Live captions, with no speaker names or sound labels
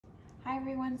Hi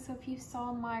everyone, so if you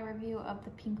saw my review of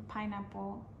the pink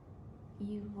pineapple,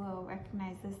 you will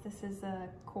recognize this. This is a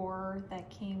core that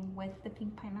came with the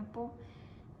pink pineapple.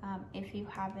 If you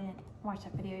haven't watched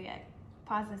that video yet,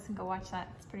 pause this and go watch that.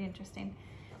 It's pretty interesting.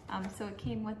 So it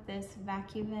came with this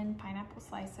VacuVin Pineapple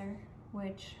Slicer,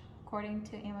 which according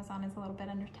to Amazon is a little bit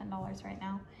under $10 right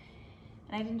now.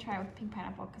 And I didn't try it with pink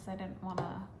pineapple because I didn't want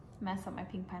to mess up my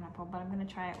pink pineapple, but I'm going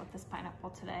to try it with this pineapple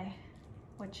today,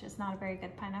 which is not a very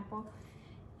good pineapple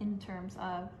in terms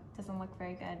of, doesn't look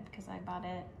very good because I bought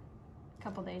it a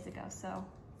couple days ago, so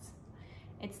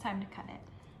it's time to cut it.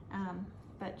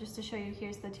 But just to show you,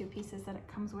 here's the two pieces that it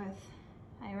comes with.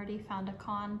 I already found a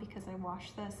con because I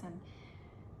washed this and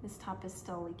this top is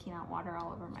still leaking out water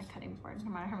all over my cutting board,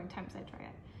 no matter how many times I try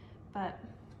it. But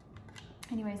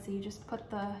anyway, so you just put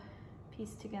the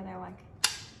piece together like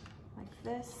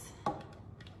this,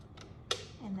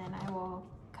 and then I will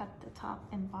cut the top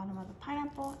and bottom of the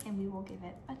pineapple and we will give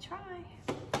it a try.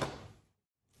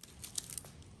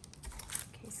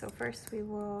 Okay, so first we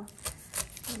will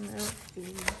remove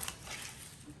the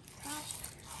top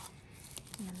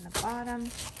and then the bottom.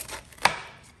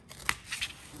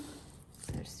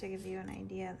 So just to give you an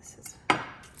idea, this is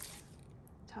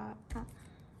top,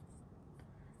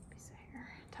 piece of hair,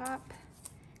 top,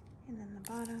 and then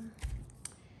the bottom.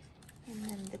 And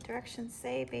then the directions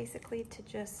say basically to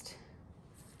just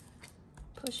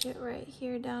push it right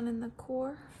here down in the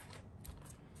core,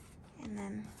 and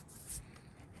then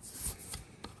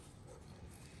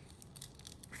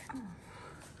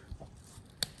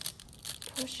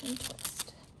push and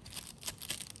twist.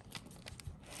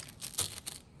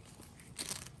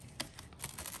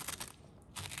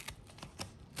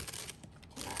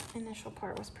 That initial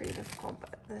part was pretty difficult,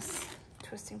 but this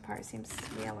twisting part seems to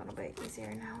be a little bit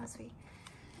easier now as we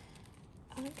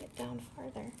get down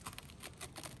farther.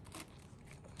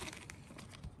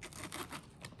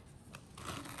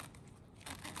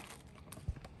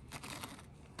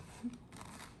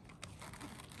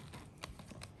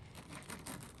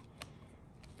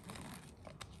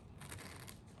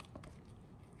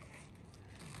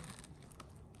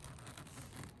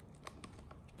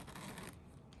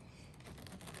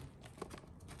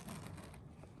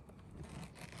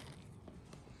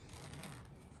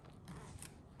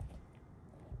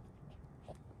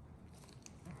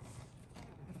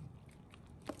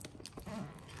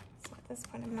 At this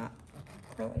point, I'm not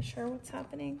really sure what's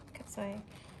happening because it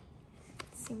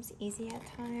seems easy at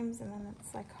times and then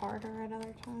it's like harder at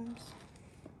other times.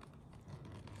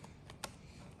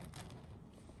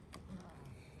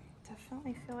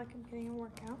 Definitely feel like I'm getting a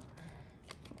workout.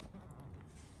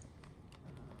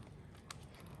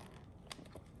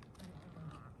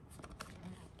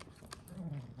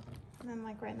 And then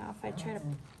like right now, if I try to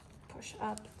push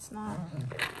up, it's not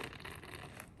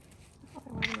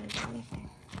letting me do anything.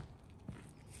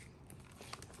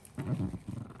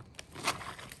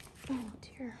 Oh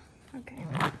dear, okay.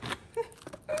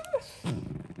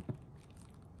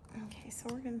 Okay, so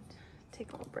we're gonna take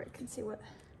a little break and see what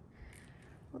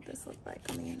this looks like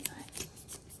on the inside.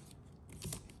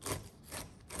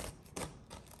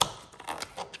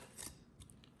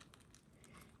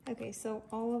 Okay, so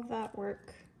all of that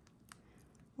work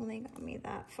only got me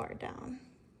that far down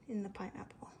in the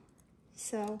pineapple.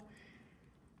 So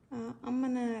I'm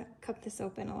gonna cut this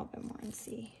open a little bit more and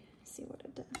see what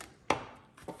it did.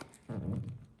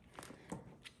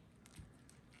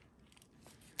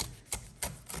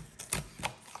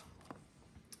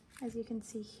 As you can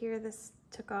see here, this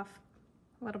took off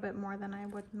a little bit more than I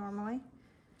would normally.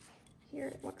 Here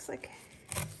it looks like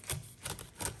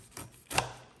it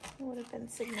would have been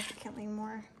significantly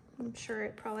more. I'm sure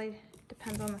it probably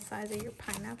depends on the size of your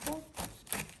pineapple.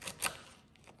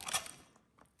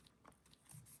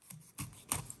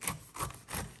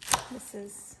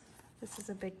 This is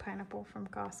a big pineapple from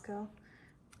Costco,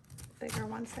 bigger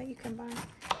ones that you can buy.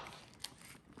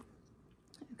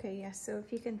 Okay, yeah, so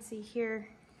if you can see here,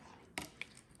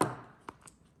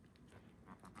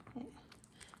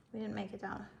 we didn't make it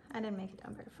down. I didn't make it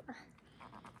down very far.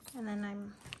 And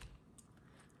then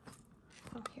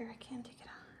oh, here, I can take it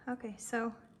out. Okay,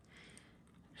 so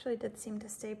actually did seem to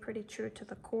stay pretty true to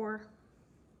the core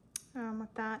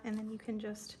with that. And then you can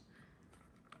just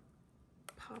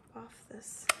pop off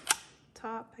this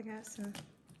top, I guess, and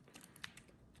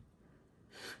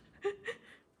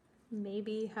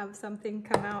maybe have something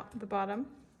come out the bottom.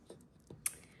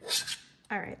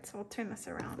 All right, so I'll turn this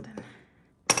around and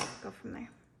go from there.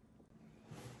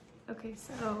 Okay,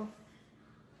 so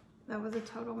that was a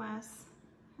total mess.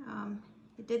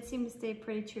 It did seem to stay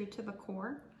pretty true to the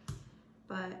core,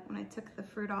 but when I took the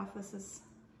fruit off, this is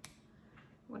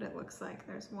what it looks like.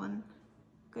 There's one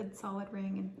good solid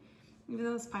ring, and even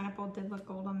though this pineapple did look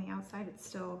gold on the outside, it's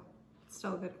still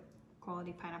a good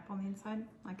quality pineapple on the inside.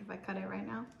 Like if I cut it right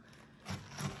now,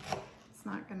 it's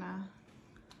not gonna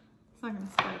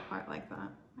split apart like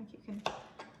that. Like you can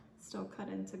still cut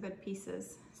into good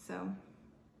pieces. So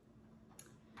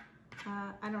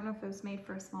I don't know if it was made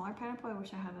for a smaller pineapple. I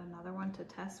wish I had another one to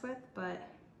test with, but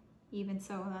even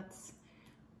so, that's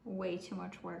way too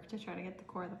much work to try to get the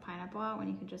core of the pineapple out when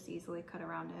you can just easily cut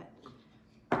around it.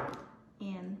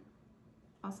 And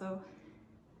also,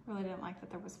 really didn't like that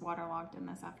there was waterlogged in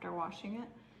this after washing it.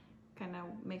 Kind of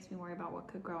makes me worry about what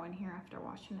could grow in here after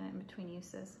washing it in between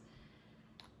uses.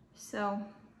 So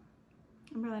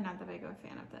I'm really not that big of a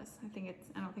fan of this. I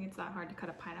don't think it's that hard to cut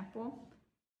a pineapple.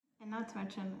 And not to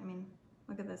mention, I mean,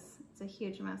 look at this. It's a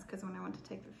huge mess because when I went to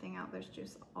take the thing out, there's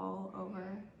juice all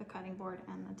over the cutting board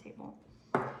and the table.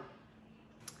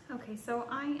 Okay, so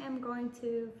I am going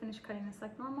to finish cutting this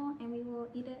like normal, and we will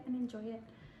eat it and enjoy it.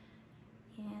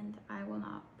 And I will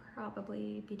not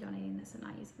probably be donating this and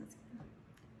not using this again.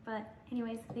 But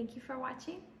anyways, thank you for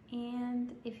watching.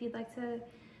 And if you'd like to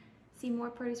see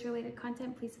more produce related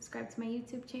content, please subscribe to my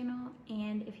YouTube channel.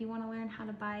 And if you want to learn how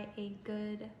to buy a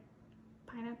good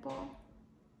pineapple,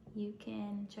 you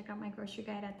can check out my grocery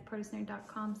guide at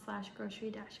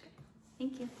theproducenerd.com/grocery-guide.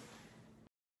 Thank you.